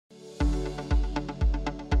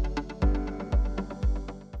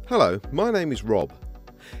Hello, my name is Rob.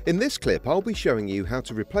 In this clip I'll be showing you how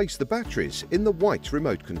to replace the batteries in the white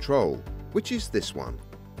remote control, which is this one.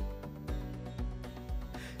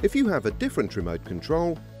 If you have a different remote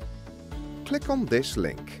control, click on this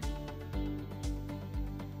link.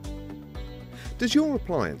 Does your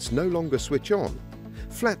appliance no longer switch on?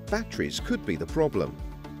 Flat batteries could be the problem.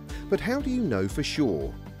 But how do you know for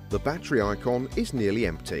sure? The battery icon is nearly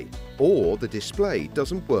empty, or the display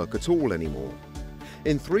doesn't work at all anymore.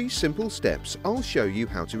 In 3 simple steps, I'll show you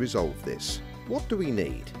how to resolve this. What do we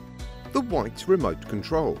need? The white remote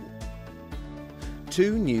control.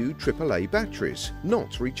 2 new AAA batteries, not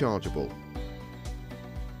rechargeable.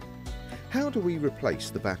 How do we replace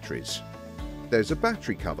the batteries? There's a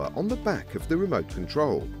battery cover on the back of the remote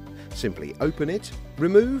control. Simply open it,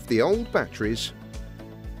 remove the old batteries,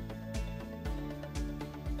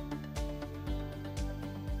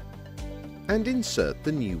 and insert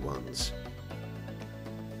the new ones.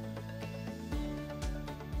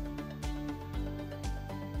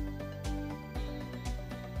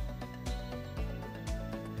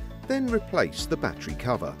 Then replace the battery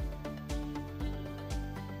cover.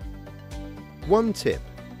 One tip: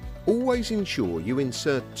 always ensure you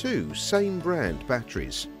insert 2 same brand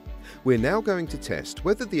batteries. We're now going to test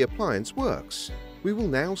whether the appliance works. We will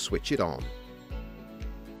now switch it on.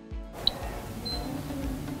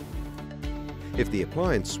 If the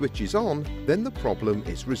appliance switches on, then the problem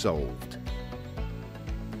is resolved.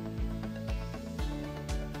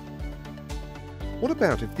 What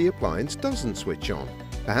about if the appliance doesn't switch on?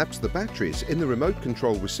 Perhaps the batteries in the remote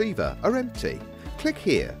control receiver are empty. Click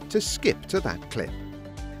here to skip to that clip.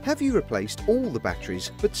 Have you replaced all the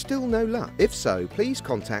batteries but still no luck? If so, please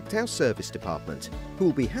contact our service department, who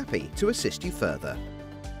will be happy to assist you further.